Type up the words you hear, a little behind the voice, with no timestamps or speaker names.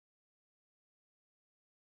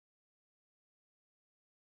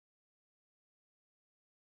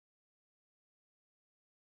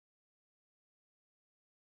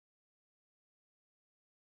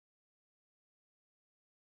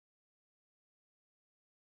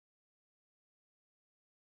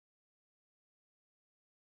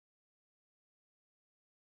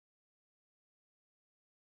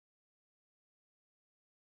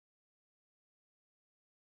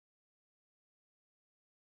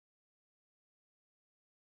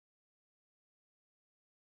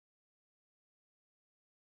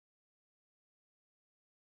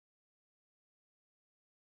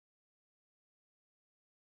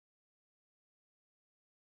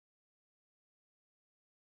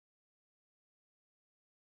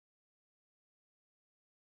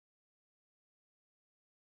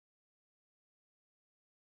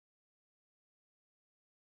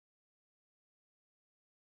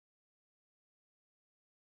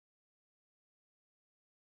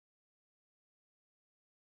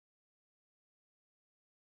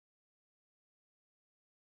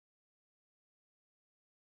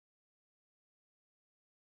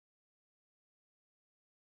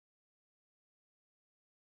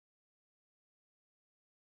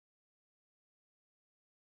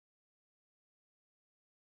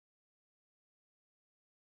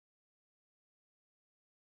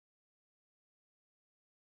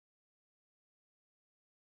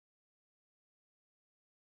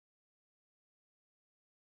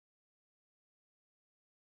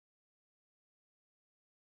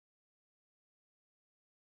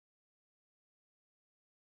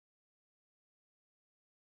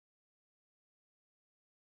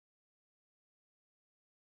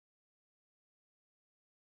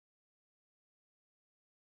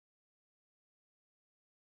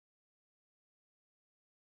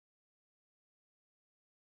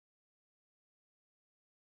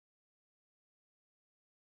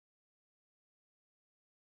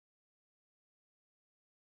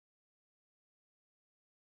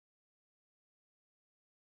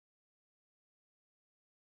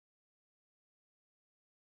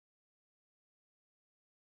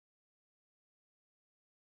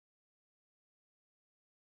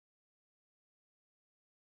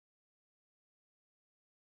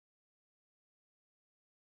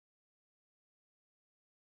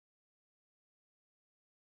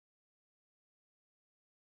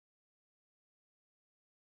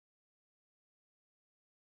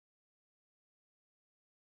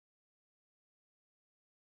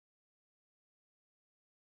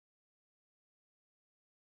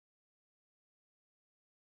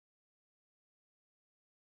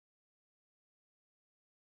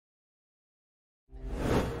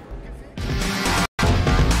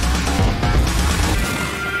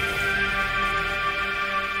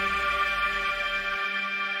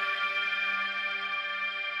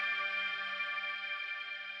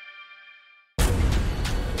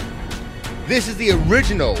This is the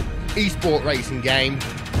original eSport racing game.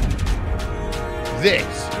 This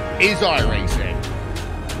is iRacing.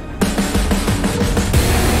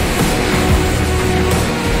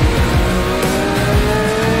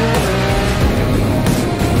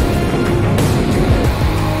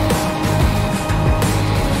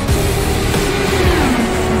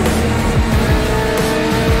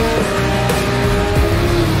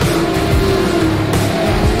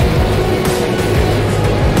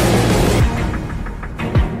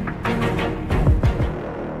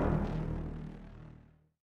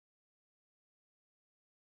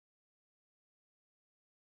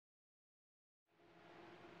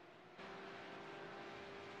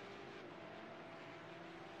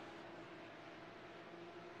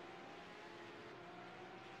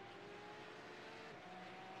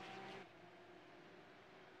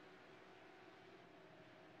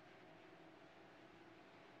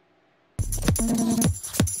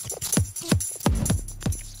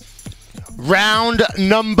 Round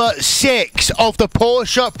number 6 of the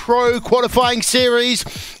Porsche Pro Qualifying Series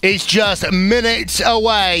is just minutes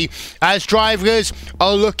away as drivers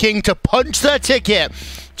are looking to punch their ticket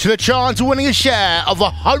to the chance of winning a share of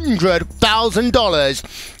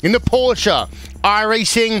 $100,000 in the Porsche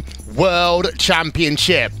iRacing World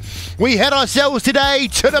Championship. We head ourselves today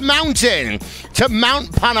to the mountain, to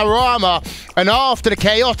Mount Panorama, and after the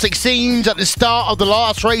chaotic scenes at the start of the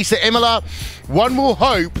last race at Imola, one will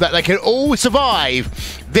hope that they can all survive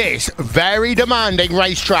this very demanding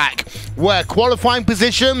racetrack, where qualifying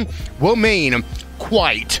position will mean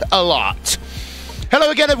quite a lot. Hello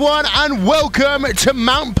again, everyone, and welcome to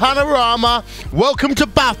Mount Panorama, welcome to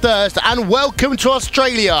Bathurst, and welcome to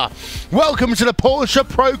Australia. Welcome to the Porsche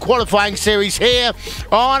Pro Qualifying Series here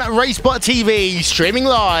on RaceSpot TV, streaming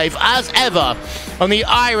live as ever on the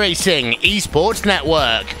iRacing Esports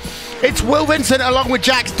Network. It's Will Vincent along with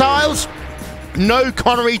Jack Styles. No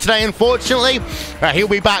Connery today, unfortunately. He'll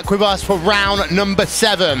be back with us for round number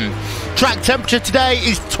 7. Track temperature today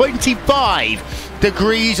is 25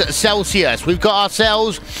 degrees Celsius. We've got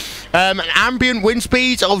ourselves an ambient wind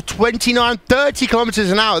speeds of 29-30 kilometers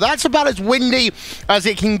an hour. That's about as windy as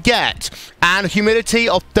it can get, and humidity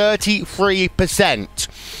of 33%.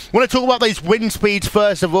 I want to talk about those wind speeds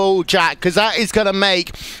first of all, Jack, because that is going to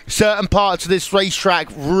make certain parts of this racetrack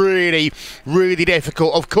really, really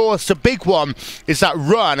difficult. Of course, the big one is that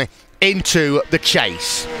run into the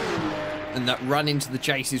chase. And that run into the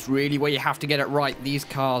chase is really where you have to get it right. These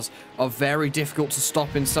cars are very difficult to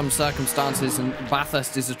stop in some circumstances, and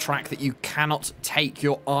Bathurst is a track that you cannot take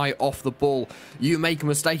your eye off the ball. You make a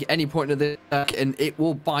mistake at any point of the track and it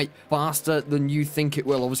will bite faster than you think it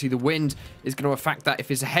will. Obviously, the wind is going to affect that. If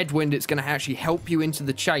it's a headwind, it's going to actually help you into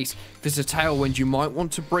the chase. If it's a tailwind, you might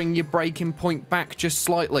want to bring your braking point back just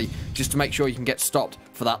slightly, just to make sure you can get stopped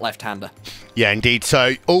for that left-hander. Yeah, indeed.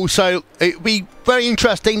 So also, it'll be very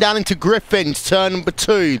interesting down into Griffin's turn number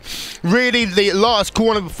 2. Really the last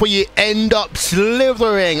corner before you end up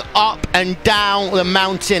slithering up and down the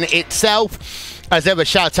mountain itself. As ever,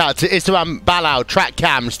 shout out to Instagram Balau,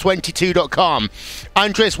 TrackCams22.com,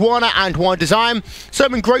 Andres Warner and One Design,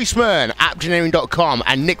 Simon Grossman, Appgenering.com,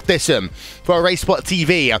 and Nick Thissom for RaceSpot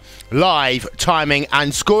TV live timing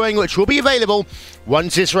and scoring, which will be available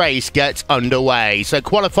once this race gets underway. So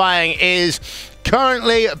qualifying is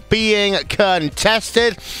currently being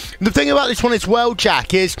contested. The thing about this one as well,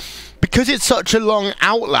 Jack, is because it's such a long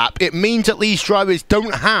outlap, it means that these drivers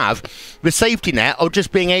don't have the safety net of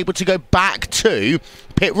just being able to go back to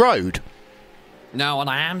pit road. No, and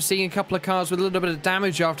I am seeing a couple of cars with a little bit of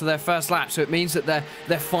damage after their first lap, so it means that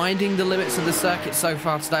they're finding the limits of the circuit so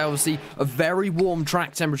far today. Obviously, a very warm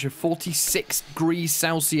track temperature, 46 degrees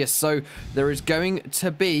Celsius, so there is going to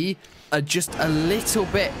be just a little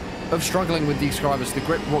bit of struggling with these drivers. The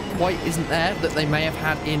grip quite isn't there that they may have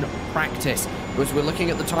had in practice. As we're looking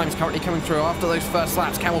at the times currently coming through after those first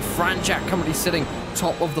laps, Camel Franchak currently sitting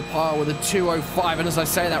top of the pile with a 2:05, and as I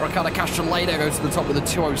say that, Ricardo Castroleda goes to the top with a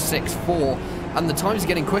 2:06.4. And the times are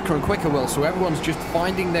getting quicker and quicker, Will, so everyone's just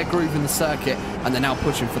finding their groove in the circuit, and they're now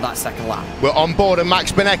pushing for that second lap. We're on board, and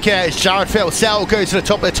Max Benecke as Jared Filsell goes to the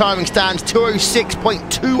top of the timing stands,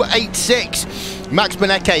 2:06.286. Max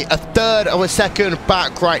Benecke, a third of a second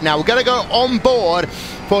back right now. We're going to go on board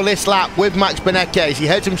for this lap with Max Benecke as he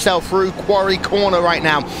heads himself through Quarry Corner right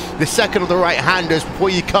now, the second of the right-handers before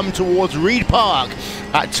you come towards Reed Park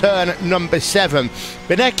at turn number 7.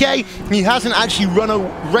 Benecke, he hasn't actually run a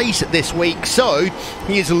race this week, so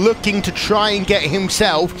he is looking to try and get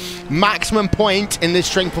himself maximum point in this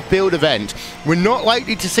strength of field event. We're not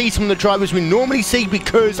likely to see some of the drivers we normally see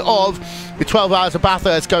because of the 12 hours of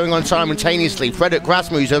Bathurst going on simultaneously. Frederick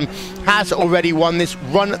Rasmussen has already won this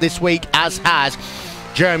run this week, as has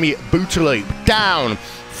Jeremy Bouteloup. Down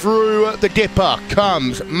through the dipper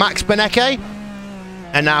comes Max Benecke,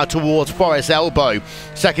 and now towards Forest Elbow.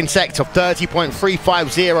 Second sector,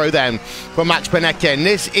 30.350 then for Max Benecke. And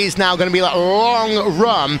this is now going to be that long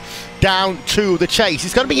run down to the chase.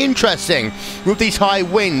 It's going to be interesting with these high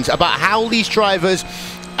winds about how these drivers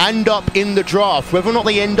end up in the draft, whether or not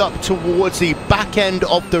they end up towards the back end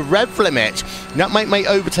of the rev limit. That might make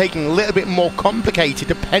overtaking a little bit more complicated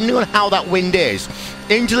depending on how that wind is.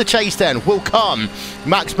 Into the chase then will come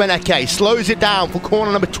Max Benecke, slows it down for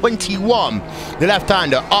corner number 21, the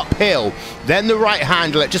left-hander uphill, then the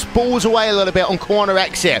right-hander, it just balls away a little bit on corner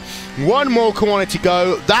exit. One more corner to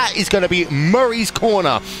go, that is going to be Murray's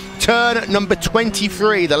corner. Turn number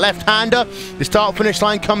 23, the left-hander. The start-finish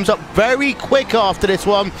line comes up very quick after this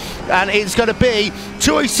one, and it's going to be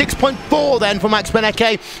 206.4 then for Max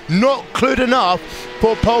Benecke. Not good enough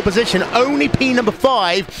for pole position. Only P number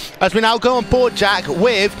 5 as we now go on board, Jack,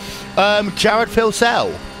 with Jared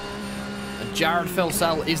Filsell. Jared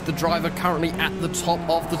Filsell is the driver currently at the top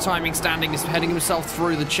of the timing standings, heading himself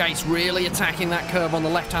through the chase, really attacking that curve on the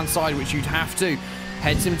left-hand side, which you'd have to.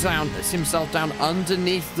 Heads himself down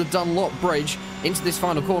underneath the Dunlop Bridge into this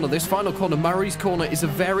final corner. This final corner, Murray's corner, is a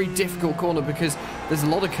very difficult corner because there's a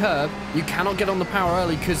lot of curb. You cannot get on the power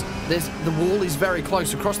early because the wall is very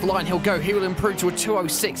close. Across the line he'll go. He will improve to a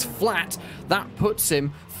 206 flat. That puts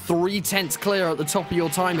him 3/10 clear at the top of your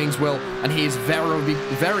timings, Will, and he is very,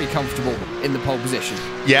 very comfortable in the pole position.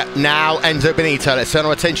 Yeah, now Enzo Benito. Let's turn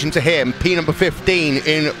our attention to him. P number 15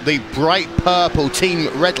 in the bright purple Team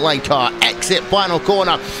Redline car. Exit final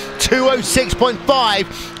corner,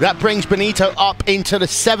 206.5. That brings Benito up into the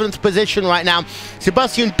 7th position right now.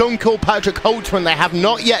 Sebastian Dunkel, Patrick Holtzman, they have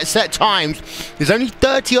not yet set times. There's only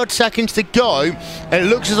 30-odd seconds to go, and it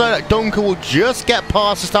looks as though that Dunkel will just get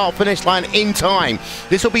past the start-finish line in time.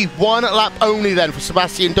 This will be one lap only then for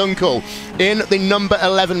Sebastian Dunkel in the number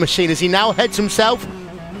 11 machine as he now heads himself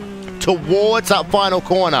towards that final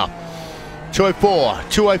corner. 204,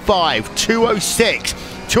 205, 206,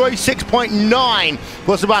 206.9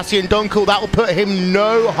 for Sebastian Dunkel. That will put him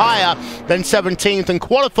no higher than 17th, and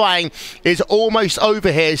qualifying is almost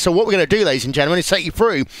over here. So what we're going to do, ladies and gentlemen, is take you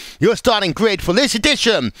through your starting grid for this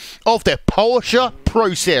edition of the Porsche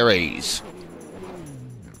Pro Series.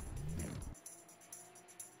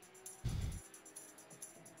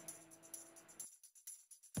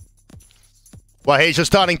 Well, here's your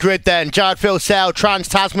starting grid then. Jared Filsell,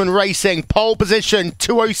 Trans-Tasman Racing, pole position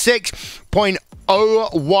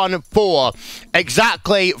 206.014.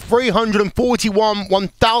 Exactly 341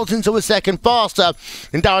 one-thousandths of a second faster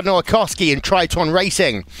than Darren Nowakowski in Triton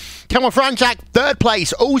Racing. Cameron Franchak, 3rd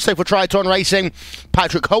place, also for Triton Racing.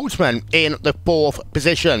 Patrick Holtzman in the 4th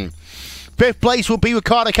position. 5th place will be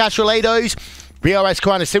Ricardo Castrolado's BRS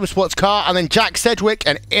Car and Sim Sports car, and then Jack Sedgwick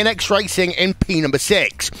and NX Racing in P number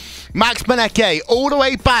 6. Max Benecke all the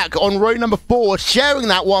way back on row number 4, sharing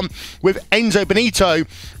that one with Enzo Benito.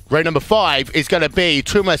 Row number 5 is going to be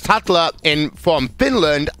Tuomas Tatla from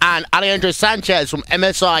Finland and Alejandro Sanchez from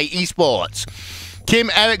MSI Esports. Kim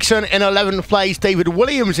Eriksson in 11th place, David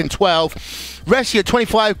Williams in 12th. Rest of your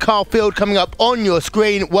 25 car field coming up on your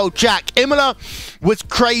screen. Well, Jack, Imola was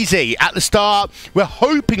crazy at the start. We're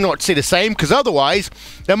hoping not to see the same, because otherwise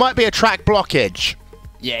there might be a track blockage.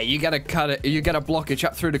 Yeah, you gotta cut it. You get a blockage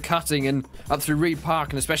up through the cutting and up through Reed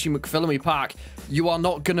Park and especially McPhillamy Park. You are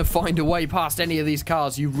not gonna find a way past any of these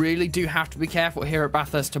cars. You really do have to be careful here at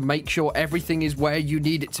Bathurst to make sure everything is where you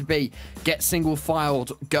need it to be. Get single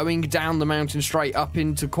filed, going down the mountain straight up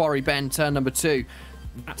into Quarry Bend, turn number 2.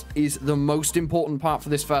 That is the most important part for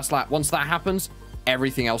this first lap. Once that happens,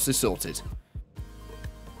 everything else is sorted.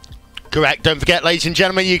 Correct. Don't forget, ladies and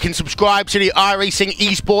gentlemen, you can subscribe to the iRacing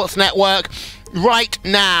Esports Network right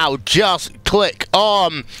now. Just click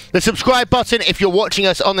on the subscribe button if you're watching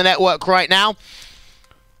us on the network right now,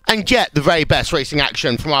 and get the very best racing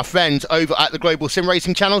action from our friends over at the Global Sim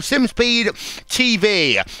Racing channel, SimSpeed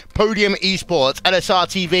TV, Podium Esports, LSR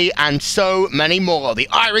TV, and so many more. The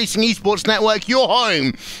iRacing Esports Network, your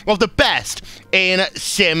home of the best in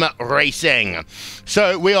sim racing.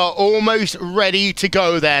 So we are almost ready to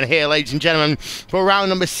go then here, ladies and gentlemen, for round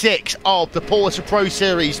number 6 of the Porsche Pro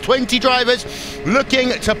Series. 20 drivers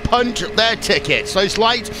looking to punch their tickets. Those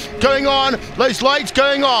lights going on, those lights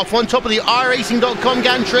going off on top of the iRacing.com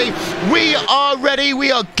gantry. victory. We are ready.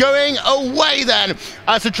 We are going away then,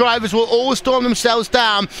 as the drivers will all storm themselves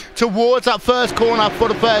down towards that first corner for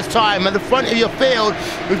the first time. At the front of your field,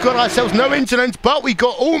 we've got ourselves no incidents, but we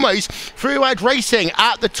got almost three-wide racing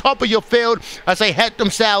at the top of your field as they head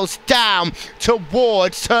themselves down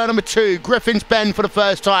towards turn number 2, Griffin's Bend for the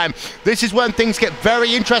first time. This is when things get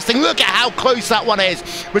very interesting. Look at how close that one is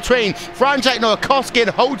between Franczak, Nowakowski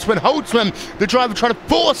and Holtzman. Holtzman, the driver trying to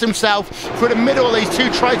force himself through the middle of these two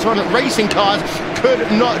Triton racing cars, could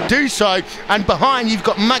not do so. And behind you've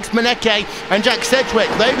got Max Benecke and Jack Sedgwick.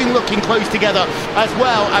 They've been looking close together as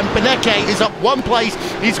well, and Benecke is up one place.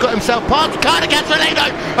 He's got himself past Ricardo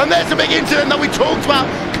Castrolado, and there's a big incident that we talked about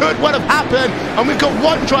could well have happened, and we've got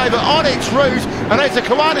one driver on its route, and it's a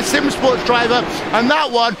Carrera Sim Sports driver, and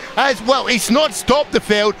that one as well, it's not stopped the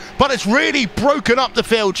field, but it's really broken up the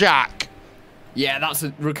field, Jack. Yeah, that's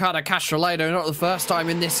Ricardo Castrolado, not the first time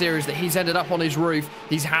in this series that he's ended up on his roof.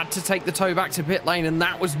 He's had to take the tow back to pit lane, and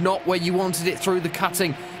that was not where you wanted it through the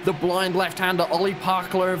cutting. The blind left-hander, Ollie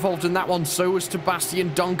Parkler, involved in that one. So was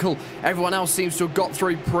Sebastian Dunkel. Everyone else seems to have got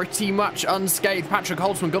through pretty much unscathed. Patrick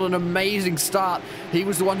Holtzman got an amazing start. He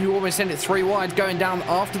was the one who almost sent it 3 wide going down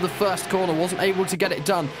after the first corner. Wasn't able to get it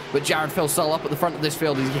done, but Jared Filsell up at the front of this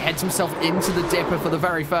field as he heads himself into the dipper for the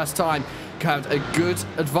very first time. Had a good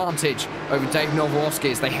advantage over Dave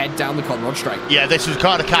Nowoski as they head down the Conrad Straight. Yeah, this was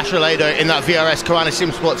Ricardo Castrolado in that VRS Carrera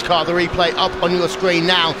Sim Sports car. The replay up on your screen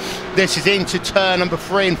now. This is into turn number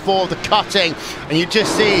 3 and 4 of the cutting, and you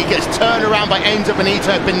just see he gets turned around by Enzo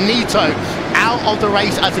Benito. Benito out of the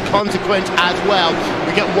race as a consequence as well.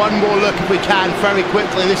 We get one more look if we can very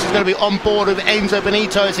quickly. This is going to be on board with Enzo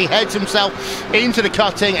Benito as he heads himself into the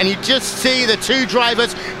cutting, and you just see the two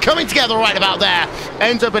drivers coming together right about there.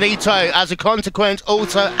 Enzo Benito as a consequence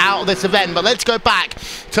also out of this event. But let's go back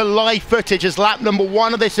to live footage as lap number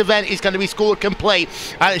 1 of this event is going to be scored complete,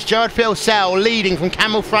 and it's Jared Filsell leading from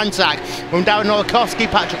Kamil Franczak, from Darren Nowakowski,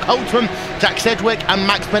 Patrick Holtzman, Jack Sedgwick and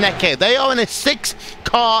Max Benecke. They are in a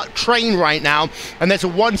 6-car train right now, and there's a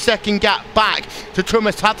 1 second gap back to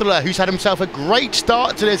Thomas Tattler, who's had himself a great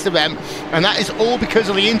start to this event, and that is all because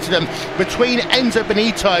of the incident between Enzo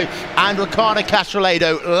Benito and Ricardo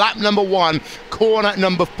Castrolado, lap number 1, corner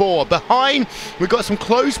number 4. Behind, we've got some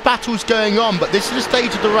close battles going on, but this is the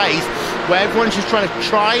stage of the race where everyone's just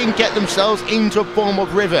trying to get themselves into a form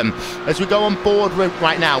of rhythm as we go on board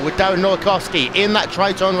right now with Darren Nowakowski in that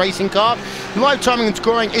Triton racing car. Live timing and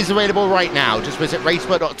scoring is available right now. Just visit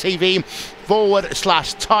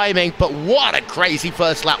racespot.tv/timing. But what a crazy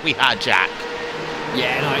first lap we had, Jack.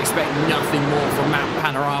 Yeah, and I expect nothing more from Mount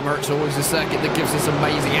Panorama. It's always a circuit that gives us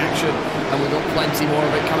amazing action, and we've got plenty more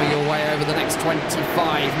of it coming your way over the next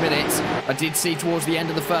 25 minutes. I did see towards the end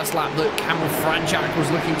of the first lap that Kamil Franczak was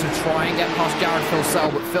looking to try and get past Jared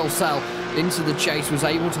Filsell, but Filsell into the chase was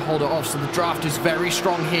able to hold it off. So the draft is very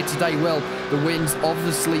strong here today, Will. The wind's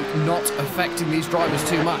obviously not affecting these drivers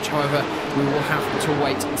too much. However, we will have to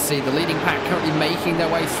wait and see. The leading pack currently making their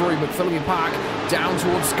way through McPhillamy Park down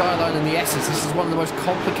towards Skyline and the S's. This is one of the most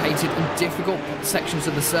complicated and difficult sections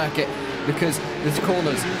of the circuit because there's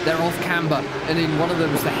corners, they're off camber, and in one of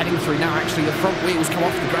them as they're heading through now, actually the front wheels come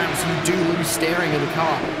off the ground, so you do lose steering of the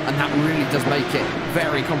car, and that really does make it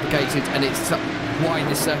very complicated, and it's why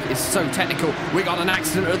this circuit is so technical. We got an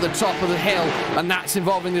accident at the top of the hill, and that's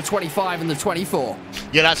involving the 25 and the 24.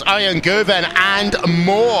 Yeah, that's Arjen Guven and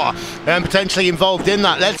more potentially involved in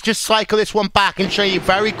that. Let's just cycle this one back and show you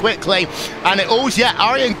very quickly. And it also, yeah,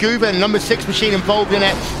 Arjen Guven, number 6 machine involved in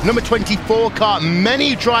it, number 24 car,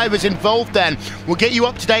 many drivers involved then. We'll get you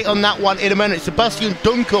up to date on that one in a minute. Sebastian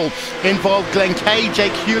Dunkel involved, Glenn Kay,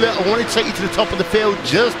 Jake Hewlett. I wanted to take you to the top of the field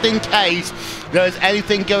just in case there's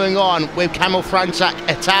anything going on with Kamil Franczak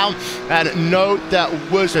et al. And no, there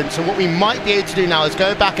wasn't. So what we might be able to do now is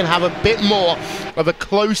go back and have a bit more of a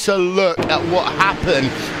closer look at what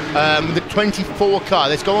happened with the 24 car.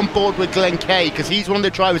 Let's go on board with Glenn Kay because he's one of the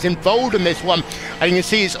drivers involved in this one. And you can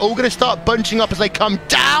see it's all going to start bunching up as they come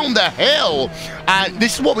down the hill. And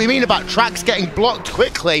this is what we mean about tracks getting blocked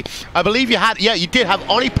quickly. I believe you had, yeah, you did have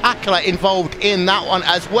Ollie Pakala involved in that one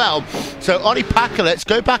as well. So Ollie Pakala, let's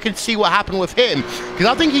go back and see what happened with him, because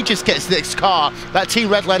I think he just gets this car, that Team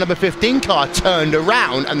Redline number 15 car, turned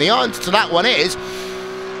around. And the answer to that one is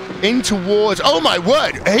in towards, oh my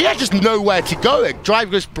word, he had just nowhere to go. The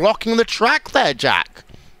driver was blocking the track there, Jack.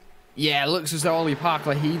 Yeah, it looks as though Ollie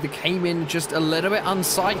Parkler, he either came in just a little bit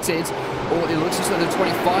unsighted, or it looks as though the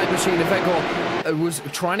 25 machine of Egor was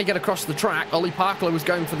trying to get across the track. Ollie Parkler was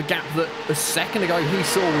going for the gap that a second ago he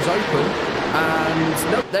saw was open,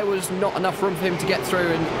 and nope, there was not enough room for him to get through,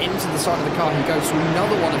 and into the side of the car he goes. So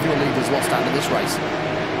another one of your leaders lost out of this race.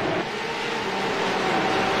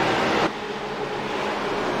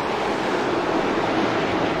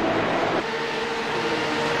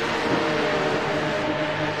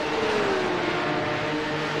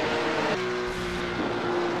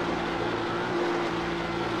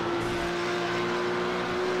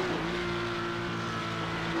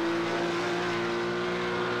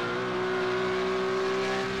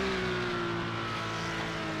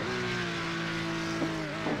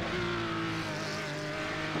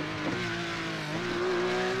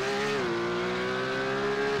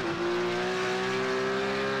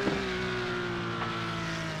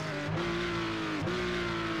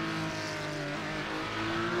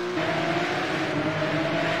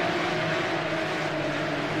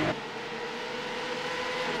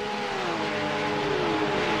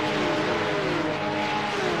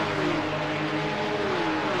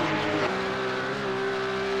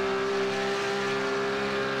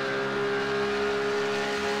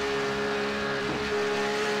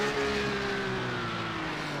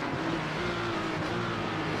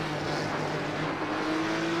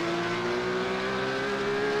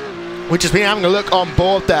 We've just been having a look on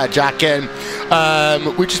board there, Jack, and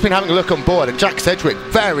we've just been having a look on board, and Jack Sedgwick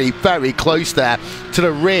very, very close there to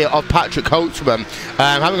the rear of Patrick Holtzman.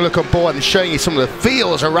 Having a look on board and showing you some of the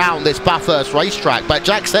feels around this Bathurst racetrack, but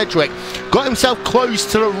Jack Sedgwick got himself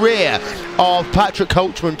close to the rear of Patrick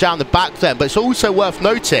Holtzman down the back then. But it's also worth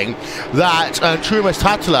noting that Tuomas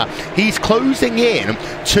Tattila, he's closing in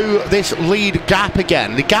to this lead gap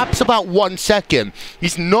again. The gap's about 1 second.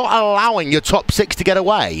 He's not allowing your top 6 to get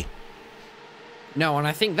away. No, and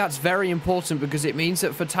I think that's very important because it means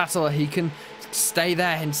that for Tattila, he can stay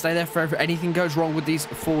there and stay there forever. Anything goes wrong with these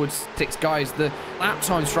forward 6 guys, the lap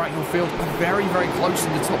times throughout your field are very, very close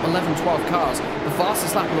in the top 11, 12 cars. The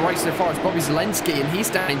fastest lap of the race so far is Bobby Zelensky, and he's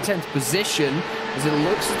down in 10th position, as it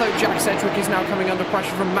looks as though Jack Sedgwick is now coming under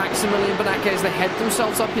pressure from Maximilian Benecke as they head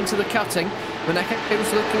themselves up into the cutting. Benecke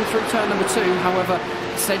was looking through turn number 2, however,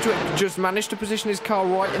 Sedgwick just managed to position his car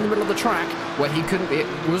right in the middle of the track where he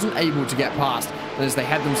wasn't able to get past. And as they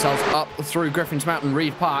head themselves up through Griffin's Mountain,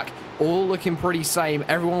 Reed Park, all looking pretty same.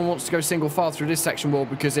 Everyone wants to go single file through this section wall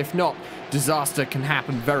because if not, disaster can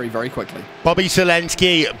happen very, very quickly. Bobby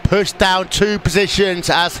Zelensky pushed down 2 positions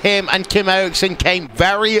as him and Kim Eriksson came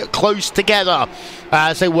very close together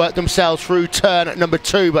as they worked themselves through turn number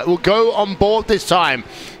 2. But we'll go on board this time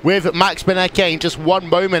with Max Benecke in just one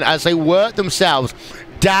moment as they work themselves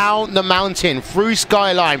down the mountain through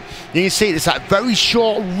Skyline. You can see there's that very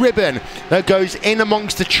short ribbon that goes in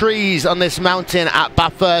amongst the trees on this mountain at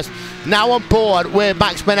Bathurst. Now on board with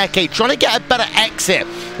Max Benecke trying to get a better exit.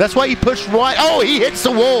 That's why he pushed right. Oh, he hits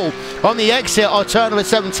the wall on the exit on turn number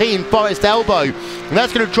 17, Forest Elbow. And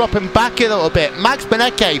that's going to drop him back a little bit. Max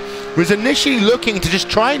Benecke was initially looking to just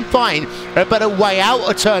try and find a better way out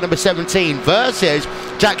of turn number 17 versus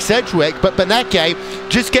Jack Sedgwick, but Benecke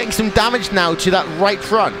just getting some damage now to that right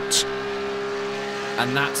front.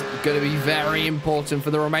 And that's going to be very important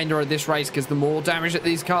for the remainder of this race because the more damage that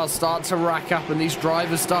these cars start to rack up and these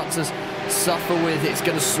drivers start to suffer with, it's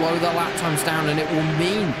going to slow their lap times down and it will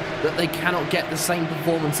mean that they cannot get the same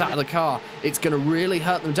performance out of the car. It's going to really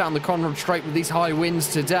hurt them down the Conrad Straight with these high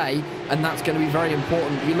winds today, and that's going to be very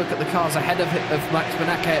important. You look at the cars ahead of Max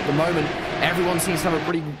Benecke at the moment, everyone seems to have a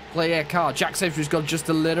pretty clear car. Jack Sedgwick's got just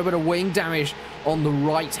a little bit of wing damage on the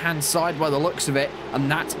right-hand side by the looks of it, and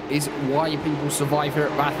that is why people survive here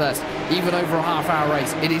at Bathurst. Even over a half-hour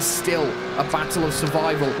race, it is still a battle of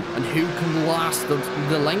survival, and who can last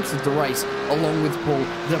the length of the race, along with pull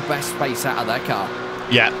the best space out of their car.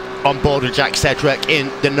 Yeah, on board with Jack Sedgwick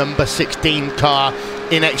in the number 16 car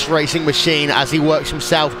in X Racing Machine as he works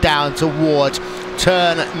himself down towards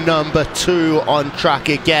turn number 2 on track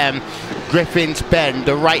again. Griffin's Bend,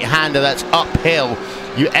 the right-hander that's uphill.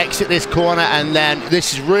 You exit this corner and then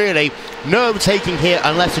this is really no overtaking here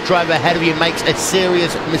unless the driver ahead of you makes a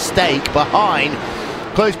serious mistake. Behind,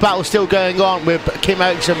 close battle still going on with Kim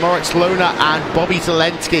Eriksson, Moritz Lohner and Bobby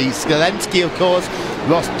Zelensky. Zelensky, of course,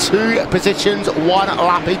 lost 2 positions 1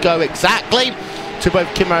 lap ago exactly to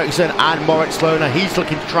both Kim Eriksson and Moritz Lohner. He's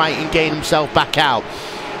looking to try and gain himself back out.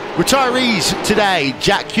 Retirees today,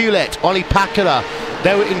 Jack Hewlett, Ollie Pakula,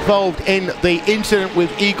 they were involved in the incident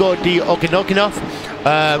with Igor Diogonoginov.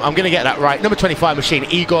 I'm going to get that right. Number 25 machine,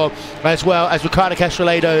 Igor, as well as Ricardo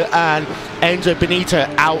Castrolado and Enzo Benito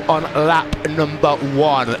out on lap number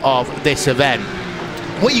 1 of this event.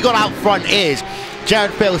 What you got out front is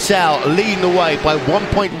Jared Filsell leading the way by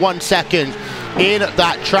 1.1 seconds in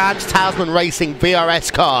that Trans-Tasman Racing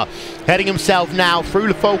VRS car. Heading himself now through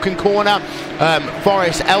the Falcon Corner,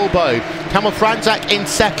 Forest Elbow. Kamal Franzak in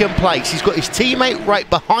 2nd place. He's got his teammate right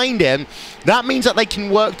behind him. That means that they can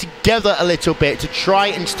work together a little bit to try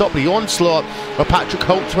and stop the onslaught of Patrick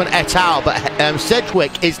Holtzman et al. But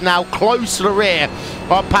Sedgwick is now close to the rear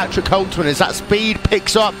of Patrick Holtzman as that speed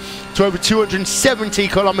picks up to over 270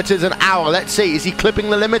 kilometers an hour. Let's see, is he clipping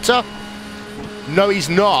the limiter? No, he's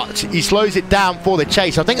not. He slows it down for the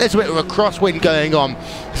chase. I think there's a bit of a crosswind going on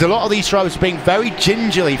because a lot of these drivers are being very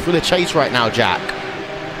gingerly through the chase right now, Jack.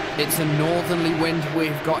 It's a northerly wind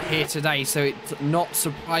we've got here today, so it's not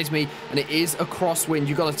surprise me, and it is a crosswind.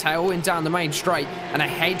 You've got a tailwind down the main straight and a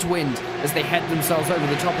headwind as they head themselves over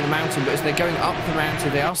the top of the mountain, but as they're going up the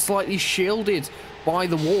mountain, they are slightly shielded by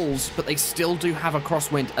the walls, but they still do have a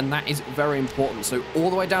crosswind, and that is very important. So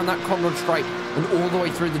all the way down that Conrad Straight and all the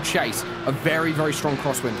way through the chase, a very, very strong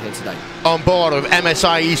crosswind here today. On board with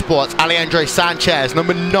MSI Esports, Alejandro Sanchez,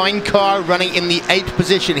 number 9 car running in the 8th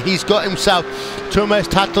position. He's got himself Tuomas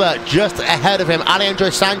Tattila just ahead of him.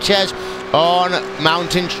 Alejandro Sanchez on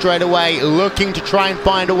mountain straight away, looking to try and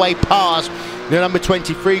find a way past the number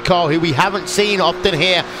 23 car, who we haven't seen often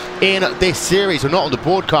here in this series, or not on the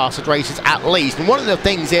broadcasted races at least. And one of the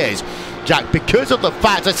things is, Jack, because of the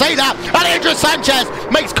fact, I say that, Alejandro Sanchez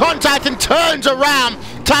makes contact and turns around.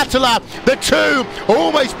 Tattler, the two,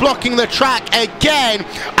 almost blocking the track again.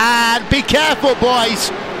 And be careful, boys.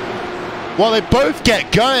 Well, they both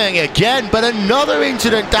get going again, but another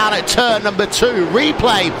incident down at turn number 2.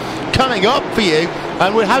 Replay coming up for you,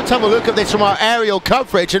 and we'll have to have a look at this from our aerial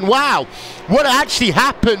coverage. And wow, what actually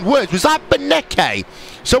happened was that Beneke,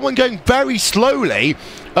 someone going very slowly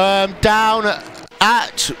down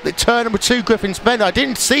at the turn number 2, Griffin's Bend. I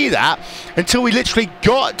didn't see that until we literally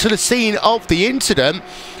got to the scene of the incident.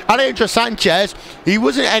 Alejandro Sanchez, he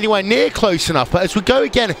wasn't anywhere near close enough, but as we go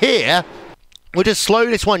again here, we'll just slow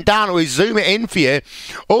this one down and we zoom it in for you.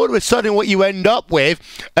 All of a sudden what you end up with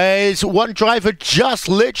is one driver just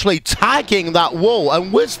literally tagging that wall.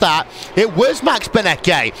 And it was Max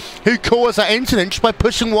Beneke who caused that incident just by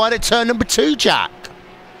pushing wide at turn number 2, Jack.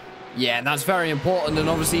 Yeah, and that's very important, and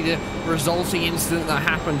obviously the resulting incident that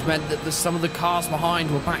happened meant that some of the cars behind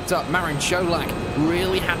were backed up. Marin Cholak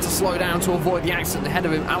really had to slow down to avoid the accident ahead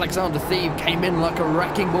of him. Alexander Thieb came in like a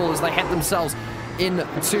wrecking ball as they head themselves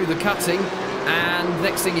into the cutting, and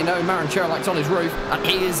next thing you know, Marin Cholak's on his roof, and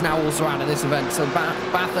he is now also out of this event. So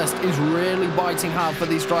Bathurst is really biting hard for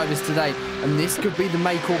these drivers today, and this could be the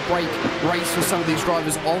make or break race for some of these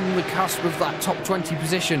drivers on the cusp of that top 20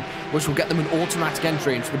 position, which will get them an automatic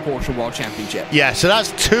entry into the Porsche World Championship. Yeah, so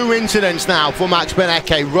that's 2 incidents now for Max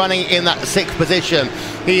Beneke running in that 6th position.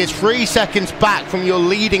 He is 3 seconds back from your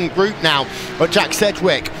leading group now of Jack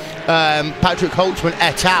Sedgwick, Patrick Holtzman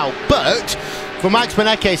et al. But for Max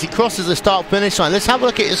Beneke, as he crosses the start-finish line, let's have a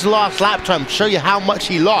look at his last lap time to show you how much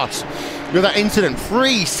he lost with that incident.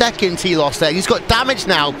 3 seconds he lost there. He's got damage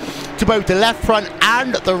now to both the left front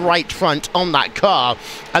and the right front on that car.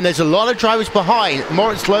 And there's a lot of drivers behind.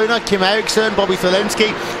 Moritz Lohner, Kim Eriksson, Bobby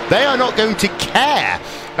Tholinsky. They are not going to care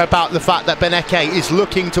about the fact that Beneke is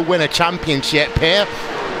looking to win a championship here.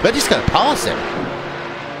 They're just going to pass him.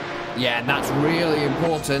 Yeah, and that's really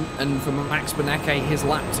important. And for Max Beneke, his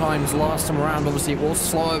lap times last time around, obviously it was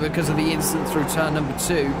slower because of the incident through turn number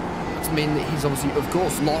 2. That's mean that he's obviously, of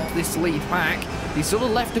course, lost this lead back. He's sort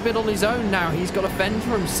of left a bit on his own now. He's got to fend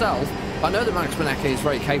for himself. I know that Max Beneke is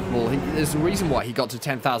very capable. There's a reason why he got to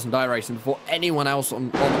 10,000 iRacing before anyone else on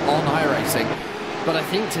iRacing. But I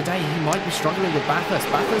think today he might be struggling with Bathurst.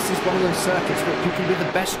 Bathurst is one of those circuits where you can be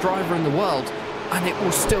the best driver in the world and it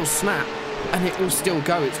will still snap. And it will still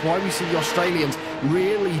go. It's why we see the Australians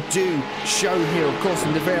really do show here. Of course,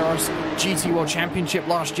 in the Veros GT World Championship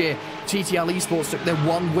last year, TTL Esports took their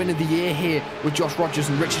 1 win of the year here with Josh Rogers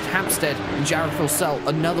and Richard Hampstead and Jared Filsell,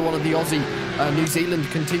 another one of the Aussie New Zealand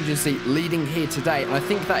contingency leading here today. And I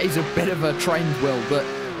think that is a bit of a trend, Will, but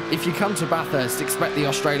if you come to Bathurst, expect the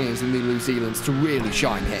Australians and the New Zealanders to really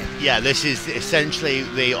shine here. Yeah, this is essentially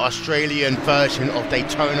the Australian version of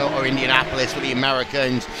Daytona or Indianapolis for the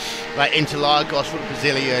Americans, like Interlagos for the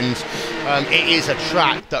Brazilians. It is a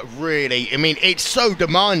track that really, I mean, it's so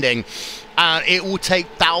demanding. And it will take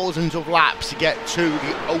thousands of laps to get to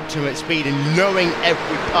the ultimate speed, and knowing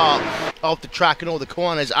every part of the track and all the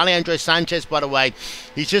corners. Alejandro Sanchez, by the way,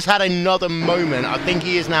 he's just had another moment. I think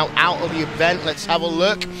he is now out of the event. Let's have a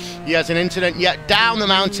look. He has an incident yet down the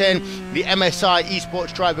mountain. The MSI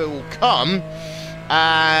esports driver will come.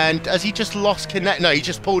 And as he just lost connect, no, he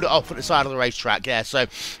just pulled it off at the side of the racetrack. Yeah, so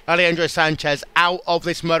Alejandro Sanchez out of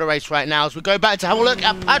this motor race right now. As we go back to have a look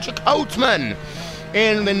at Patrick Holtzman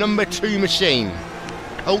in the number 2 machine.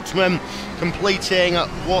 Holtzman completing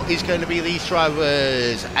what is going to be these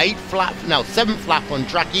drivers' 7th lap on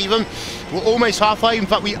track even. We're almost halfway, in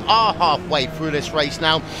fact we are halfway through this race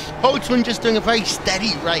now. Holtzman just doing a very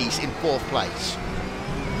steady race in 4th place.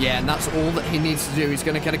 Yeah, and that's all that he needs to do. He's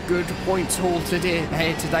going to get a good points haul today.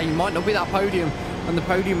 He might not be that podium, and the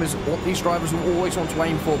podium is what these drivers will always want to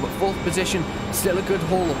aim for, but 4th position, still a good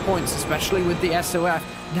haul of points, especially with the SOF.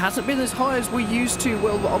 It hasn't been as high as we used to,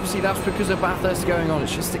 Will, but obviously that's because of Bathurst going on.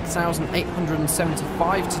 It's just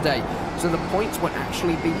 6,875 today, so the points won't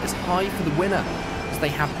actually be as high for the winner as they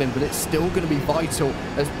have been, but it's still going to be vital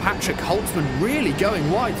as Patrick Holtzman really going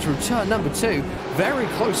wide through turn number 2, very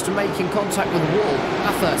close to making contact with the wall.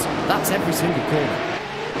 Bathurst, that's every single corner.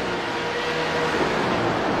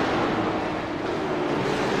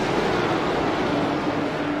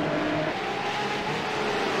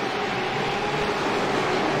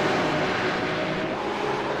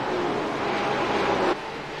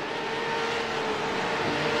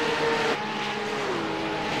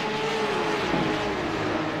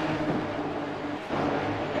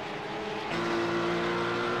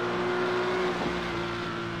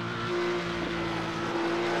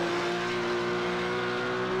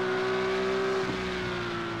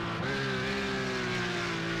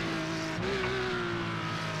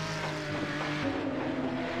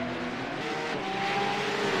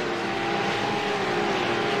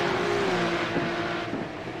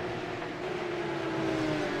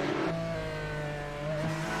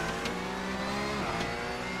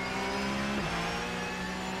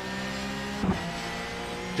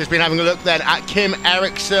 Just been having a look then at Kim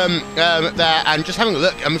Eriksson there, and just having a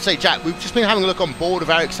look. I'm going to say, Jack, we've just been having a look on board of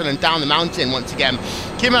Eriksson and down the mountain once again.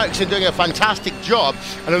 Kim Eriksson doing a fantastic job,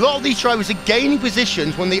 and a lot of these drivers are gaining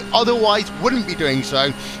positions when they otherwise wouldn't be doing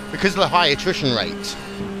so because of the high attrition rate.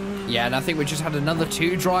 Yeah, and I think we just had another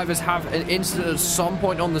 2 drivers have an incident at some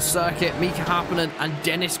point on the circuit. Mika Happinen and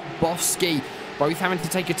Dennis Bosky both having to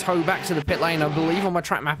take a tow back to the pit lane. I believe on my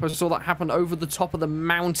track map I saw that happen over the top of the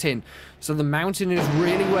mountain. So the mountain is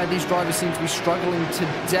really where these drivers seem to be struggling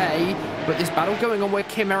today. But this battle going on where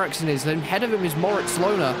Kim Eriksson is. Then ahead of him is Moritz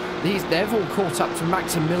Lohner. They've all caught up to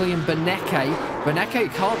Maximilian Benecke.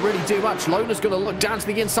 Benecke can't really do much. Lohner's going to look down to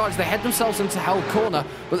the inside as they head themselves into Hell Corner.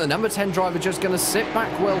 But the number 10 driver just going to sit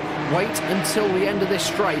back, wait until the end of this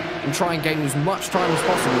straight and try and gain as much time as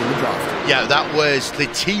possible in the draft. Yeah, that was the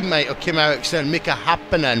teammate of Kim Eriksson, Mika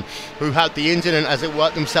Happinen, who had the incident as they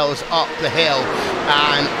worked themselves up the hill.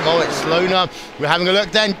 And Moritz Lohner, we're having a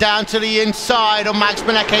look then down to the inside on Max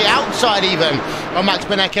Benecke, outside even on Max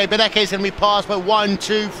Benecke. Benecke is going to be passed by 1,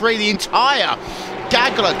 2, 3, the entire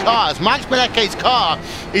gaggle of cars. Max Benecke's car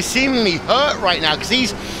is seemingly hurt right now because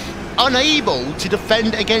he's unable to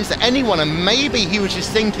defend against anyone, and maybe he was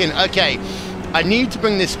just thinking, okay, I need to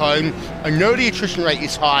bring this home. I know the attrition rate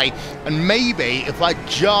is high, and maybe if I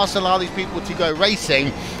just allow these people to go racing,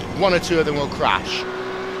 1 or 2 of them will crash.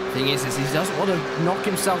 Thing is he doesn't want to knock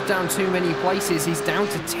himself down too many places. He's down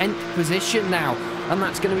to 10th position now, and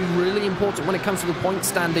that's going to be really important when it comes to the point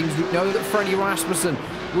standings. We know that Freddie Rasmussen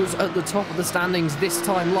was at the top of the standings this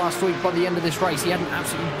time last week. By the end of this race, he had an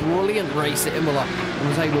absolutely brilliant race at Imola and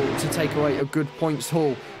was able to take away a good points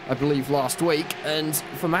haul, I believe, last week. And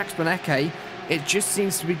for Max Benecke, it just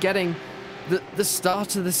seems to be getting the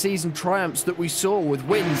start of the season triumphs that we saw with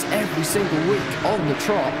wins every single week on the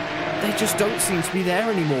trot. They just don't seem to be there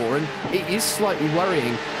anymore, and it is slightly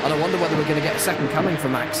worrying. And I wonder whether we're going to get a second coming for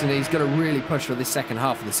Max, and he's going to really push for this second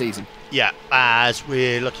half of the season. Yeah, as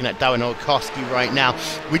we're looking at Darren Olkowski right now,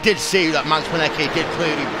 we did see that Max Benecke did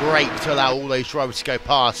clearly brake to allow all those drivers to go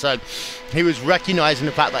past. So he was recognising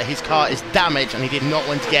the fact that his car is damaged, and he did not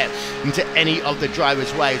want to get into any of the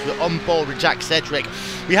drivers' ways. We're on board with Jack Sedgwick.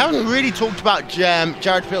 We haven't really talked about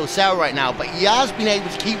Jared Philsell right now, but he has been able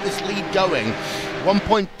to keep this lead going.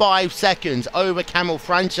 1.5 seconds over Kamil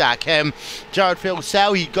Franczak. Jared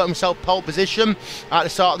Philsell, he got himself pole position at the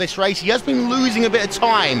start of this race. He has been losing a bit of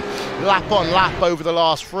time, lap on lap over the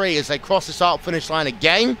last 3 as they cross the start-finish line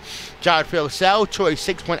again. Jared Philsell,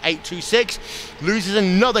 206.826, loses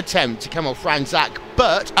another 10th to Kamil Franczak,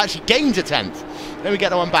 but actually gains a 10th. Let me get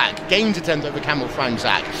that one back. Gains a 10th over Kamil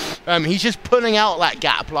Franczak. He's just pulling out that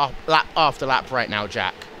gap lap after lap right now,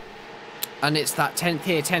 Jack. And it's that 10th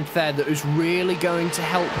here, 10th there that is really going to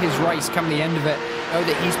help his race come the end of it. Know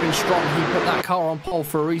that he's been strong. He put that car on pole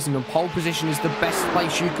for a reason, and pole position is the best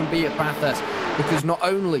place you can be at Bathurst, because not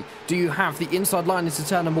only do you have the inside line into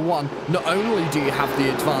turn number 1, not only do you have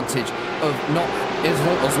the advantage of not,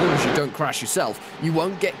 as long as you don't crash yourself, you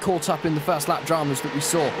won't get caught up in the first lap dramas that we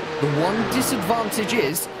saw. The one disadvantage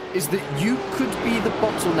is that you could be the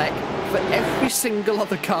bottleneck for every single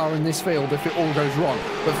other car in this field if it all goes wrong.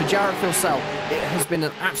 But for Jared Philsell, it has been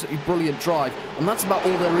an absolutely brilliant drive, and that's about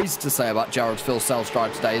all there is to say about Jared Philsell's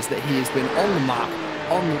drive today, is that he has been on the mark,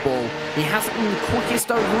 on the ball. He hasn't been the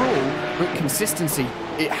quickest overall, but consistency,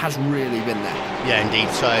 it has really been there. Yeah, indeed.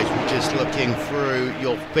 So as we're just looking through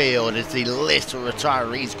your field as the list of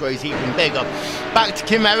retirees grows even bigger. Back to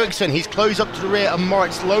Kim Eriksson. He's close up to the rear of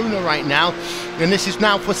Moritz Lohner right now, and this is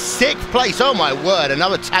now for 6th place. Oh my word,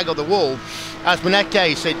 another tag on the wall. As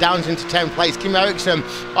Benecke, so downs into 10th place. Kim Eriksson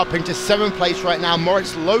up into 7th place right now.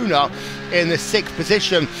 Moritz Lohner in the 6th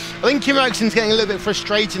position. I think Kim Eriksson's getting a little bit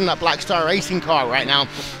frustrated in that Black Star Racing car right now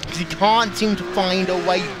because he can't seem to find a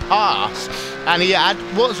way past. And he had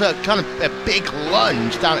what was a kind of a big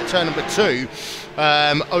lunge down at turn number 2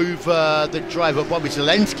 over the driver Bobby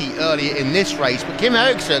Zelensky earlier in this race. But Kim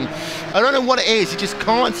Eriksson, I don't know what it is, he just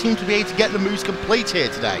can't seem to be able to get the moves complete here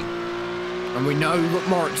today. And we know that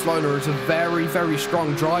Moritz Lohner is a very, very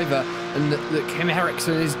strong driver, and that Kim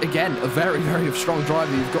Eriksson is, again, a very, very strong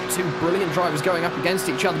driver. You've got 2 brilliant drivers going up against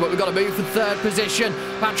each other, but we've got to move for 3rd position.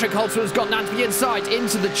 Patrick Holtzman has gone down to the inside,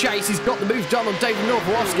 into the chase. He's got the move done on David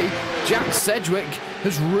Nowołowski. Jack Sedgwick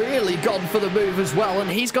has really gone for the move as well,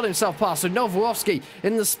 and he's got himself past. So Nowołowski,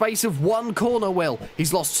 in the space of 1 corner,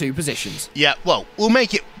 he's lost 2 positions. Yeah, well, we'll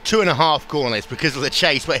make it 2.5 corners because of the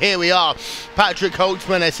chase, but here we are. Patrick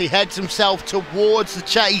Holtzman, as he heads himself towards the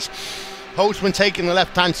chase, Holtzman taking the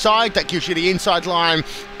left-hand side. That gives you the inside line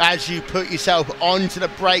as you put yourself onto the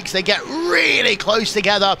brakes. They get really close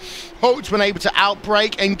together. Holtzman able to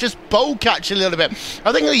outbrake and just bowl catch a little bit.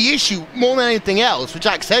 I think the issue, more than anything else, for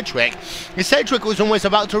Jack Sedgwick is Sedgwick was almost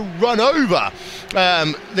about to run over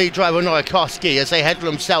the driver Nowakowski as they headed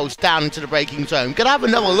themselves down into the braking zone. Gonna have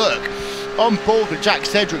another look on board with Jack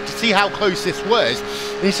Sedgwick to see how close this was.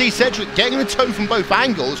 And you see Sedgwick getting the toe from both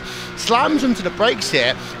angles, slams into the brakes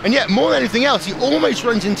here, and yet more than anything else, he almost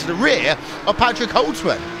runs into the rear of Patrick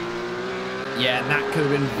Holtzman. Yeah, that could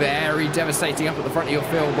have been very devastating up at the front of your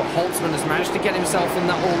field, but Holtzman has managed to get himself in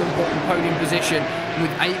that all-important podium position.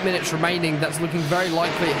 With 8 minutes remaining, that's looking very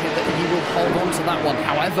likely that he will hold on to that one.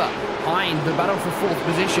 However, behind the battle for 4th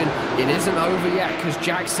position, it isn't over yet, because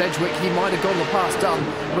Jack Sedgwick, he might have gone the pass done,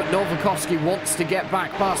 but Nowakowski wants to get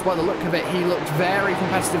back past. By the look of it, he looked very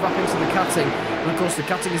competitive up into the cutting, and of course the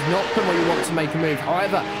cutting is not the way you want to make a move.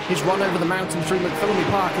 However, his run over the mountain through McPhillamy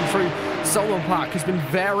Park and through Solomon Park has been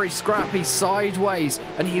very scrappy sideways,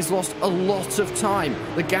 and he's lost a lot of time.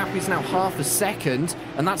 The gap is now half a second,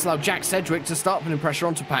 and that's allowed Jack Sedgwick to start putting pressure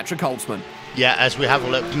onto Patrick Holtzman. Yeah, as we have a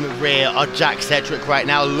look from the rear of Jack Sedgwick right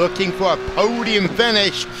now, looking for a podium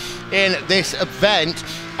finish in this event,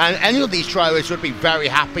 and any of these drivers would be very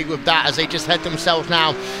happy with that as they just head themselves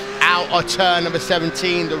now out of turn number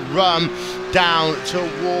 17, the run down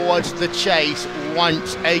towards the chase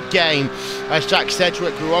once again as Jack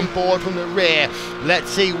Sedgwick grew on board from the rear. Let's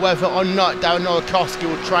see whether or not Darren Nowakowski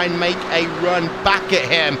will try and make a run back at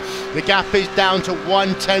him. The gap is down to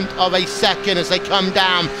 1/10 of a second as they come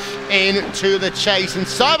down into the chase, and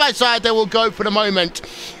side by side they will go for the moment.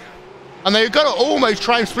 And they've got to almost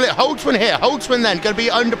try and split Holtzman here. Holtzman then going to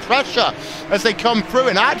be under pressure as they come through.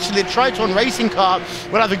 And actually, the Triton Racing Car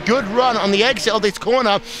will have a good run on the exit of this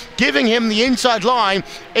corner, giving him the inside line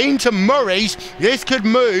into Murray's. This could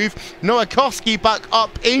move Nowakowski back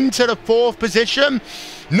up into the 4th position.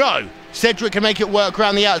 No. Sedgwick can make it work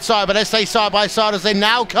around the outside, but let's stay side by side as they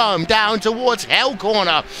now come down towards Hell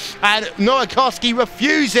Corner. And Nowakowski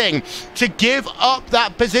refusing to give up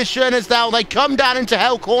that position as now they come down into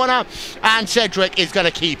Hell Corner, and Sedgwick is going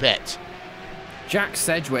to keep it. Jack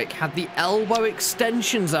Sedgwick had the elbow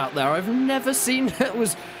extensions out there. I've never seen it. It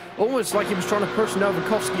was almost like he was trying to push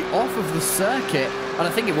Nowakowski off of the circuit, and I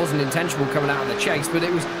think it wasn't intentional coming out of the chase, but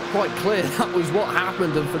it was quite clear that was what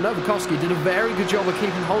happened. And for Nowakowski, did a very good job of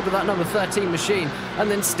keeping hold of that number 13 machine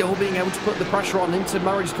and then still being able to put the pressure on into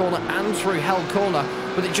Murray's corner and through Hell Corner,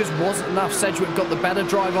 but it just wasn't enough. Sedgwick got the better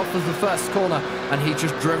drive off of the first corner, and he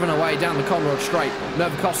just driven away down the Conrod straight.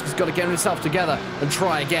 Nowakowski's got to get himself together and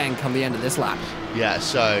try again come the end of this lap. Yeah,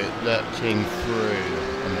 so looking through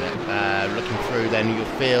then your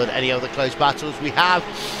field, any other close battles we have.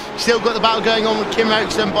 Still got the battle going on with Kim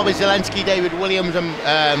Eriksson, Bobby Zelensky, David Williams, and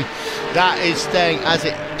that is staying as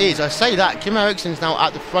it is. I say that, Kim Eriksson's now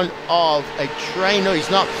at the front of a train. No, he's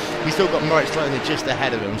not. He's still got Moritz Lohner just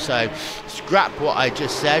ahead of him, so scrap what I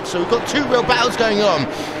just said. So we've got 2 real battles going on.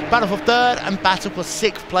 Battle for 3rd and battle for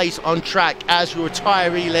 6th place on track as your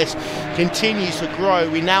retiree list continues to grow.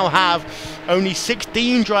 We now have only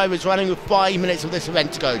 16 drivers running with 5 minutes of this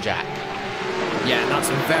event to go, Jack. Yeah, that's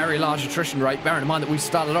a very large attrition rate. Bearing in mind that we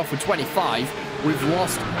started off with 25. We've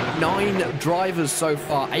lost 9 drivers so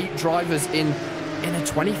far, 8 drivers in a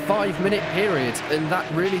 25-minute period, and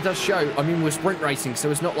that really does show. I mean, we're sprint racing, so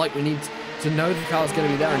it's not like we need to know the car's going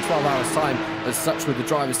to be there in 12 hours' time, as such with the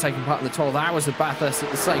drivers taking part in the 12 hours of Bathurst at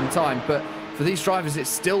the same time. But for these drivers, it's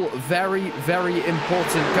still very, very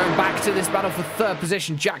important. Going back to this battle for 3rd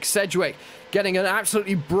position, Jack Sedgwick getting an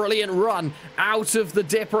absolutely brilliant run out of the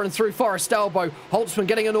dipper and through Forest Elbow. Holtzman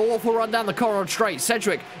getting an awful run down the Conrod straight.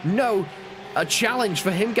 Sedgwick, a challenge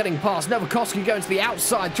for him getting past. Nowakowski going to the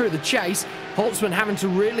outside through the chase. Holtzman having to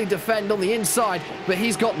really defend on the inside, but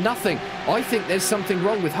he's got nothing. I think there's something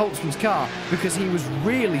wrong with Holtzman's car because he was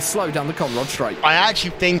really slow down the Conrod straight. I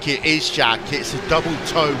actually think it is, Jack. It's a double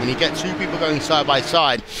toe. When you get 2 people going side by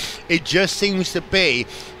side, it just seems to be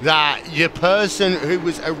that your person who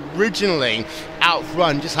was originally out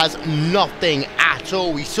front just has nothing at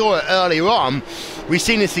all. We saw it earlier on. We've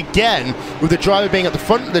seen this again with the driver being at the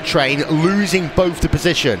front of the train, losing both the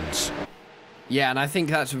positions. Yeah, and I think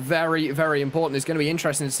that's very, very important. It's going to be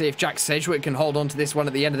interesting to see if Jack Sedgwick can hold on to this one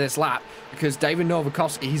at the end of this lap, because David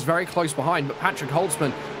Nowakowski, he's very close behind, but Patrick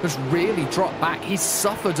Holtzman has really dropped back. He's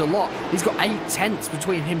suffered a lot. He's got 8 tenths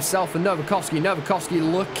between himself and Nowakowski. Nowakowski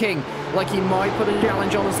looking like he might put a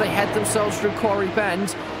challenge on as they head themselves through Quarry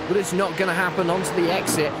Bend. but it's not going to happen onto the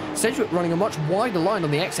exit. Sedgwick running a much wider line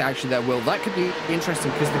on the exit actually there, Will. That could be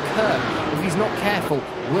interesting because the curb, if he's not careful,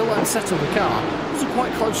 will unsettle the car. He wasn't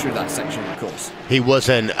quite close through that section, of course. He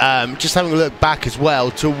wasn't. Just having a look back as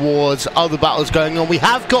well towards other battles going on. We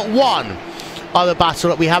have got one other battle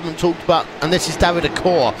that we haven't talked about, and this is David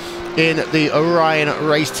Akor in the Orion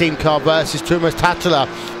race team car versus Tuomas Tatila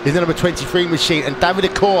in the number 23 machine, and David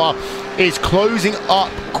Akor is closing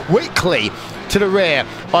up quickly to the rear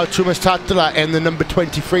of Tuomas Tatila in the number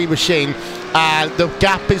 23 machine, and the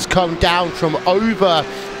gap has come down from over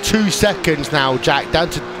 2 seconds now, Jack, down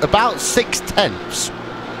to about 6/10.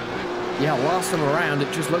 Yeah, last time around, it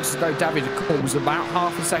just looks as though David Akor was about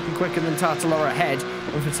half a second quicker than Tatila ahead.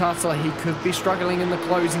 And for Tatila, he could be struggling in the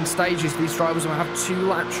closing stages. These drivers will have 2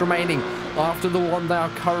 laps remaining after the one they are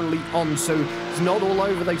currently on. So it's not all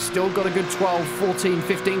over. They've still got a good 12, 14,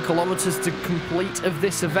 15 kilometers to complete of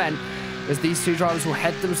this event, as these 2 drivers will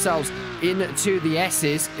head themselves into the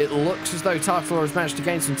S's. It looks as though Tatila has managed to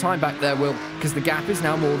gain some time back there, Will, because the gap is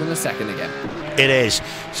now more than a second again. It is.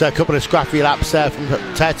 So a couple of scrappy laps there from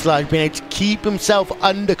Tatila, being able to keep himself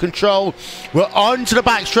under control. We're on to the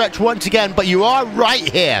backstretch once again, but you are right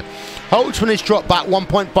here. Holtzman has dropped back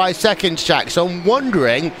 1.5 seconds, Jack, so I'm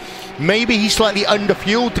wondering, maybe he slightly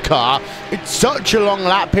underfueled the car. It's such a long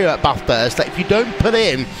lap here at Bathurst that if you don't put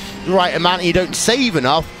in the right amount and you don't save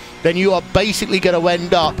enough, then you are basically going to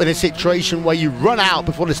end up in a situation where you run out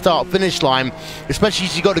before the start-finish line, especially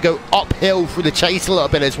as you've got to go uphill through the chase a little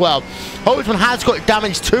bit as well. Holtzman has got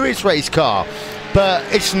damage to his race car, but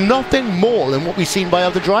it's nothing more than what we've seen by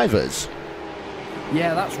other drivers.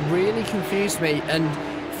 Yeah, that's really confused me, and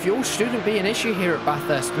fuel shouldn't be an issue here at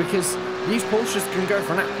Bathurst, because these Porsches can go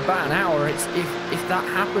for about an hour. If that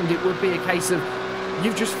happened, it would be a case of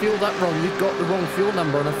you've just fueled up wrong, you've got the wrong fuel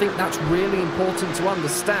number, and I think that's really important to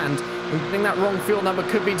understand. I think that wrong fuel number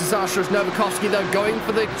could be disastrous. Novakovsky, though, going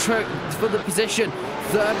for the position.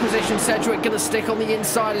 3rd position, Sedgwick going to stick on the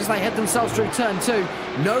inside as they head themselves through turn 2.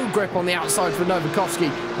 No grip on the outside for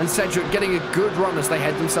Novakovsky, and Sedgwick getting a good run as they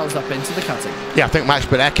head themselves up into the cutting. Yeah, I think Max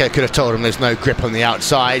Bedecker could have told him there's no grip on the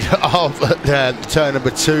outside of turn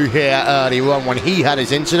number 2 here early on when he had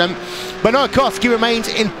his incident. But Novakovsky remains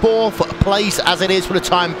in 4th place as it is for the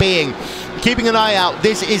time being. Keeping an eye out,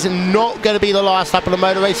 this is not going to be the last lap of the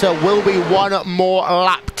motor race. There will be one more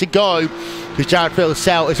lap to go, because Jared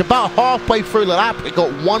Filsell is about halfway through the lap. We've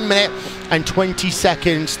got 1 minute and 20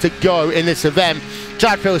 seconds to go in this event.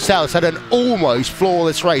 Jared Filsell has had an almost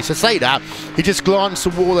flawless race. I say that, he just glanced the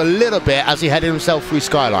wall a little bit as he headed himself through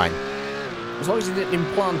Skyline. As long as he didn't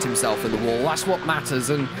implant himself in the wall, that's what matters.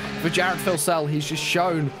 And for Jared Filsell, he's just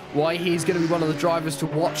shown why he's going to be one of the drivers to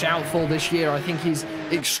watch out for this year. I think he's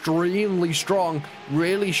extremely strong,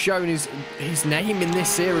 really shown his name in this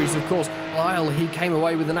series. Of course, Lyle, he came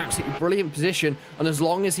away with an absolutely brilliant position, and as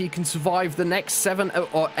long as he can survive the next 7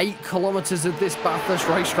 or 8 kilometers of this Bathurst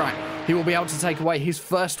racetrack, he will be able to take away his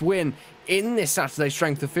first win in this Saturday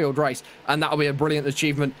strength of field race, and that'll be a brilliant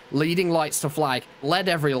achievement. Leading lights to flag, led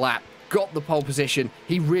every lap, got the pole position.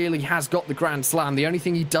 He really has got the Grand Slam. The only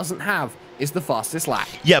thing he doesn't have is the fastest lap.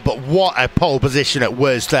 Yeah, but what a pole position it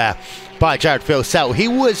was there by Jared Filsell. He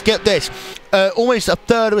was, get this, almost a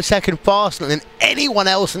third of a second faster than anyone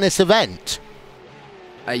else in this event.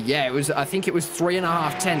 Yeah, it was. I think it was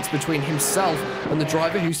 3.5 tenths between himself and the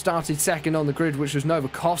driver who started second on the grid, which was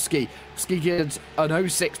Novakovsky. Ski did an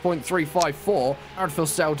 06.354. Jared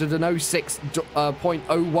Filsell did an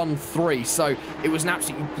 06.013. So it was an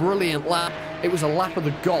absolutely brilliant lap. It was a lap of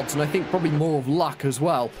the gods, and I think probably more of luck as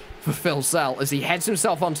well for Filsell as he heads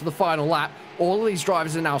himself onto the final lap. All of these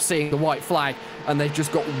drivers are now seeing the white flag, and they've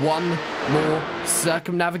just got one more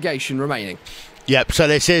circumnavigation remaining. Yep, so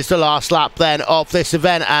this is the last lap then of this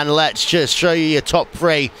event, and let's just show you your top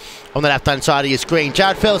 3 on the left-hand side of your screen.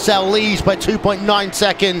 Jared Filsell leads by 2.9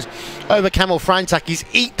 seconds over Kamil Frantak. He's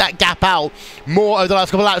eked that gap out more over the last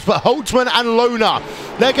couple of laps, but Holtzman and Lohner,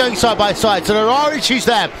 they're going side by side, so there are issues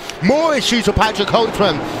there. More issues for Patrick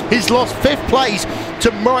Holtzman. He's lost 5th place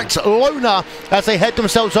to Moritz Lohner as they head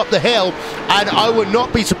themselves up the hill, and I would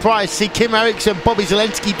not be surprised to see Kim Eriksson, Bobby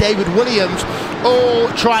Zelensky, David Williams all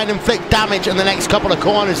try and inflict damage in the next couple of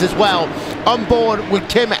corners as well. On board with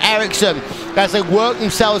Kim Eriksson as they work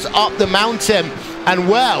themselves up the mountain, and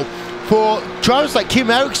well, for drivers like Kim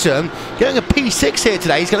Eriksson, getting a P6 here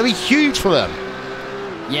today is going to be huge for them.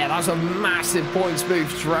 Yeah, that's a massive points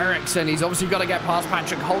boost for Eriksson. He's obviously got to get past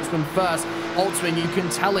Patrick Holtzman first. Holtzman, you can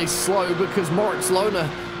tell, is slow because Moritz Lohner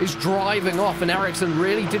is driving off, and Ericsson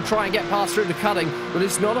really did try and get past through the cutting, but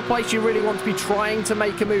it's not a place you really want to be trying to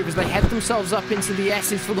make a move as they head themselves up into the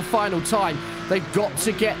S's for the final time. They've got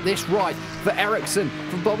to get this right. For Ericsson,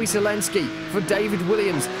 for Bobby Zelensky, for David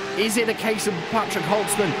Williams, is it a case of Patrick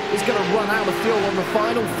Holtzman is going to run out of fuel on the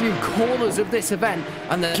final few corners of this event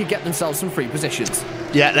and they can get themselves some free positions?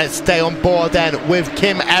 Yeah, let's stay on board then with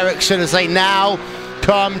Kim Ericsson as they now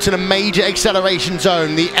come to the major acceleration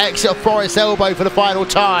zone, the exit of Forest Elbow for the final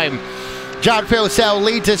time. Jared Philsell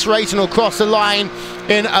leads this race and will cross the line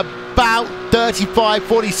in about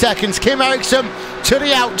 35-40 seconds. Kim Ericsson to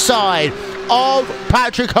the outside of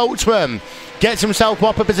Patrick Holtzman, gets himself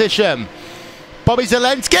up a position. Bobby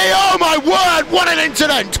Zelensky, oh my word, what an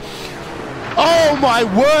incident! Oh my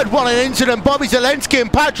word, what an incident. Bobby Zelensky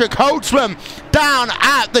and Patrick Holtzman down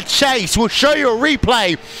at the chase. We'll show you a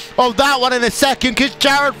replay of that one in a second because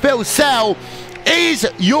Jared Philsell is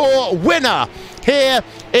your winner here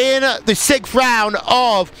in the 6th round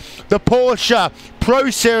of the Porsche Pro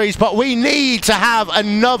Series, but we need to have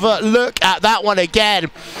another look at that one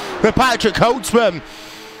again with Patrick Holtzman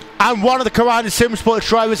and one of the Carina Sim Sports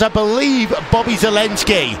drivers, I believe, Bobby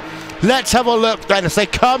Zelensky. Let's have a look then as they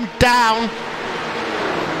come down.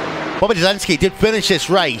 Bobby Zelensky did finish this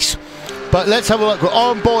race, but let's have a look. We're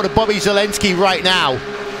on board of Bobby Zelensky right now.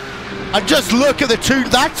 And just look at the two.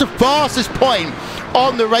 That's the fastest point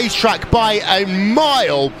on the racetrack by a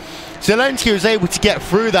mile. Zelensky was able to get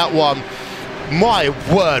through that one. My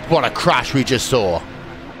word, what a crash we just saw.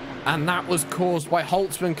 And that was caused by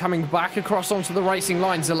Holtzman coming back across onto the racing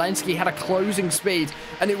line. Zelensky had a closing speed,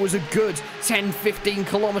 and it was a good 10-15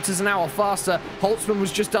 kilometers an hour faster. Holtzman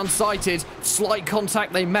was just unsighted. Slight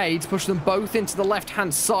contact they made pushed them both into the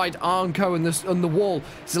left-hand side, Arnco and the wall.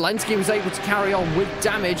 Zelensky was able to carry on with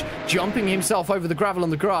damage, jumping himself over the gravel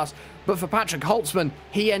and the grass. But for Patrick Holtzman,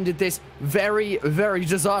 he ended this very, very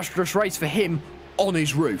disastrous race for him on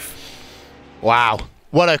his roof. Wow.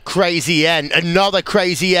 What a crazy end. Another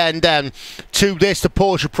crazy end to this, the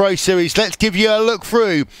Porsche Pro Series. Let's give you a look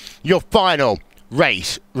through your final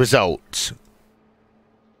race results.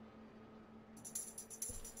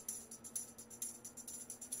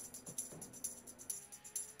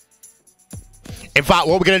 In fact,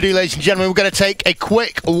 what we're going to do, ladies and gentlemen, we're going to take a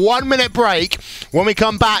quick 1-minute break. When we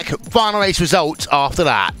come back, final race results after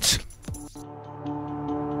that.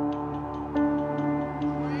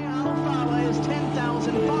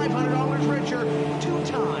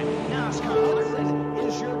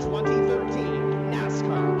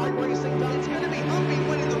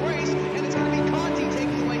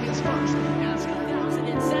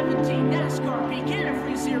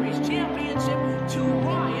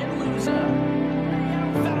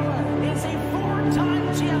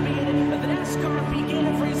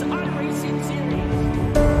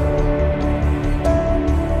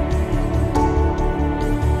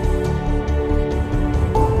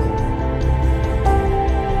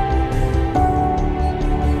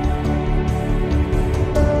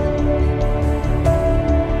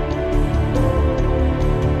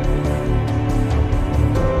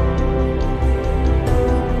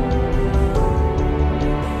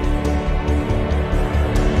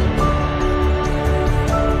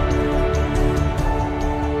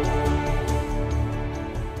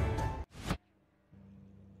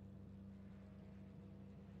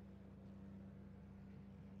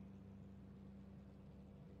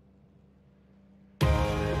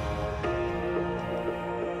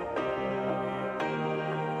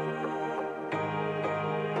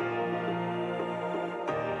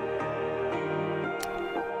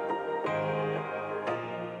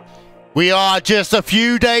 We are just a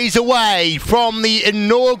few days away from the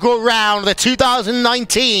inaugural round of the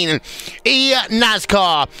 2019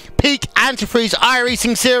 NASCAR Peak Antifreeze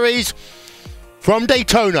iRacing Series from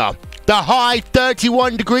Daytona. The high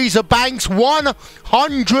 31 degrees of banks,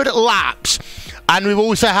 100 laps. And we've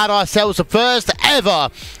also had ourselves the first ever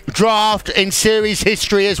draft in series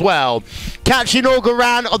history as well. Catch the inaugural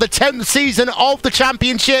round of the 10th season of the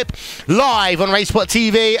championship live on RaceSpot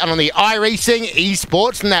TV and on the iRacing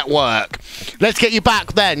Esports Network. Let's get you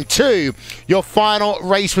back then to your final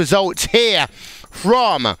race results here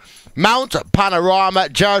from Mount Panorama.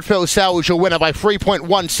 Jared Philsell was your winner by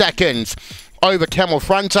 3.1 seconds over Kemmel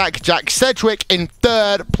Frantak. Jack Sedgwick in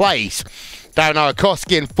 3rd place. Darren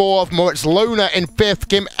Arakowski in 4th, Moritz Lohner in 5th,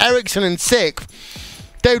 Kim Ericsson in 6th,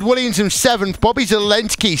 David Williams in 7th, Bobby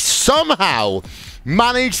Zelensky somehow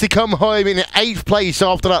managed to come home in 8th place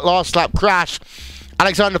after that last lap crash,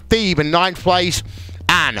 Alexander Thebe in 9th place,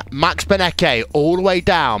 and Max Benecke all the way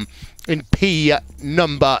down in P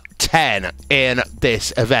number 10 in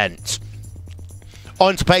this event.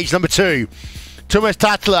 On to page number 2. Thomas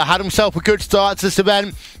Tattler had himself a good start to this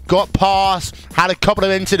event, got past, had a couple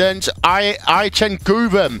of incidents. Aichen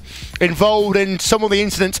Guven involved in some of the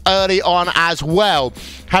incidents early on as well,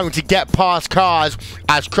 having to get past cars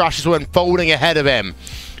as crashes were unfolding ahead of him.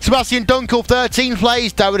 Sebastian Dunkel, 13th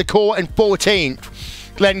place, David Acor in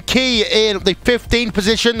 14th. Glenn Key in the 15th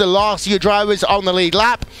position, the last year drivers on the lead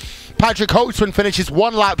lap. Patrick Holtzman finishes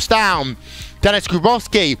 1 lap down. Dennis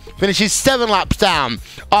Grubowski finishes 7 laps down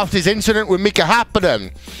after his incident with Mika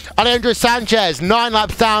Hakkinen. Alejandro Sanchez, 9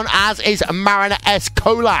 laps down, as is Marina S.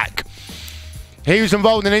 Kolak. He was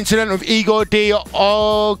involved in an incident with Igor D.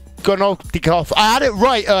 Ogonotikov. I had it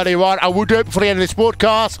right earlier on. I will do it before the end of this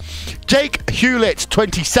broadcast. Jake Hewlett,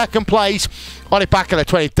 22nd place. Ollie Pakala,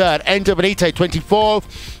 23rd. Endo Benito,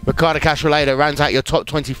 24th. Ricardo Castrolado rounds out your top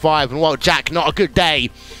 25. And well, Jack, not a good day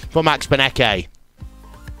for Max Benecke.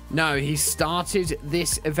 No, he started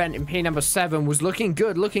this event in P number 7, was looking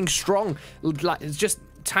good, looking strong, just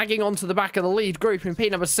tagging onto the back of the lead group in P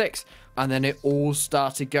number 6, and then it all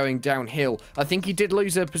started going downhill. I think he did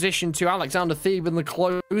lose a position to Alexander Thebe in the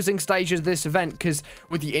closing stages of this event, because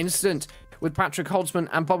with the incident with Patrick Holtzman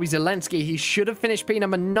and Bobby Zelensky, he should have finished P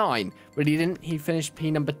number 9, but he didn't. He finished P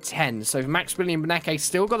number 10. So Maximilian Benecke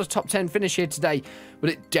still got a top 10 finish here today, but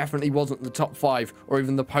it definitely wasn't the top 5 or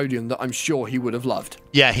even the podium that I'm sure he would have loved.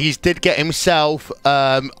 Yeah, he did get himself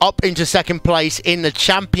up into 2nd place in the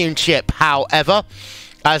championship, however,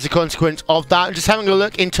 as a consequence of that. Just having a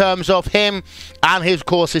look in terms of him and his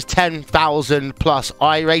course's 10,000 plus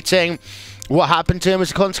I rating. What happened to him as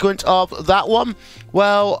a consequence of that one?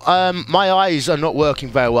 Well, my eyes are not working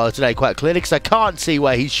very well today, quite clearly, because I can't see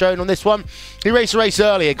where he's shown on this one. He raced a race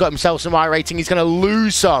earlier, got himself some I rating. He's going to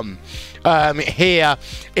lose some here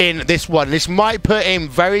in this one. This might put him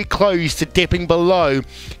very close to dipping below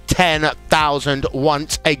 10,000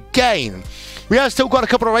 once again. We have still got a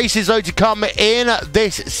couple of races, though, to come in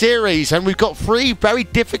this series, and we've got 3 very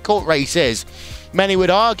difficult races, many would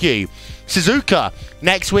argue. Suzuka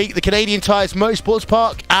next week, the Canadian Tires Motorsports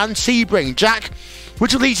Park, and Sebring. Jack,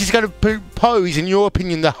 which of these is going to pose, in your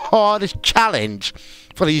opinion, the hardest challenge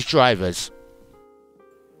for these drivers?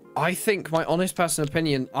 I think, my honest personal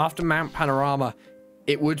opinion, after Mount Panorama,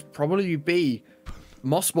 it would probably be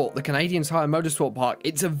Mosport, the Canadian Tire Motorsport Park.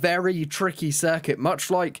 It's a very tricky circuit, much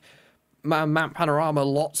like Mount Panorama.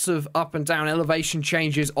 Lots of up and down elevation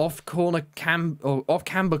changes, off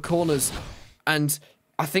camber corners, and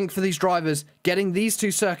I think for these drivers, getting these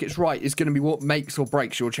 2 circuits right is going to be what makes or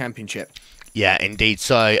breaks your championship. Yeah, indeed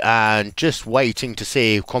so. And just waiting to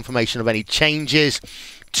see confirmation of any changes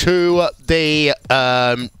to the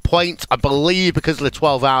points. I believe because of the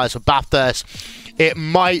 12 hours of Bathurst, it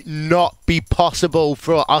might not be possible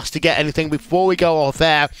for us to get anything before we go off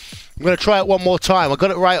there. I'm going to try it one more time. I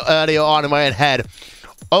got it right earlier on in my own head.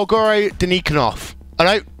 Ogoro Denikanov.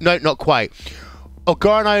 Oh, no, not quite.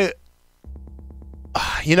 Ogorno.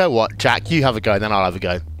 You know what, Jack? You have a go, then I'll have a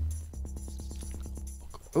go.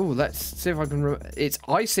 Oh, let's see if I can remember.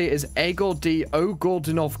 I see it as Egor D.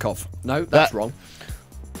 Ogordinovkov. No, that's wrong.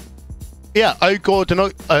 Yeah,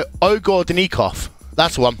 Ogordenikov.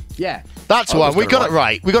 That's the one. Yeah. That's the one. We got it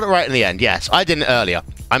right. We got it right in the end, yes. I didn't earlier.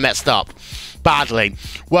 I messed up badly.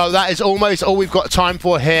 Well, that is almost all we've got time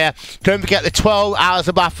for here. Don't forget the 12 hours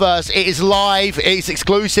of Bathurst. It is live. It is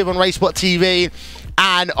exclusive on RaceSpot TV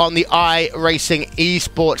and on the iRacing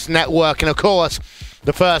Esports Network. And, of course,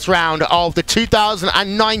 the first round of the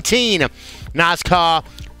 2019 NASCAR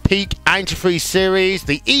Peak Antifreeze Series,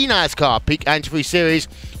 the eNASCAR Peak Antifreeze Series,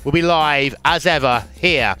 will be live, as ever,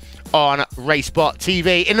 here on RaceSpot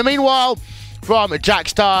TV. In the meanwhile, from Jack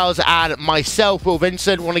Styles and myself, Will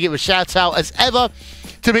Vincent, want to give a shout-out, as ever,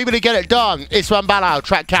 to people to get it done. Iswan Balao,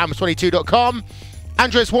 TrackCams22.com,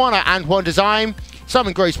 Andres Warner and One Design,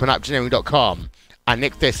 Simon Grossman, Engineering.com, and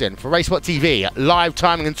Nick Thisson for RaceSpot TV, live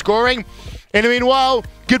timing and scoring. In the meanwhile,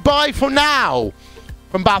 goodbye for now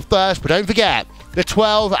from Bathurst, but don't forget, the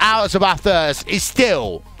 12 hours of Bathurst is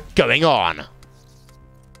still going on.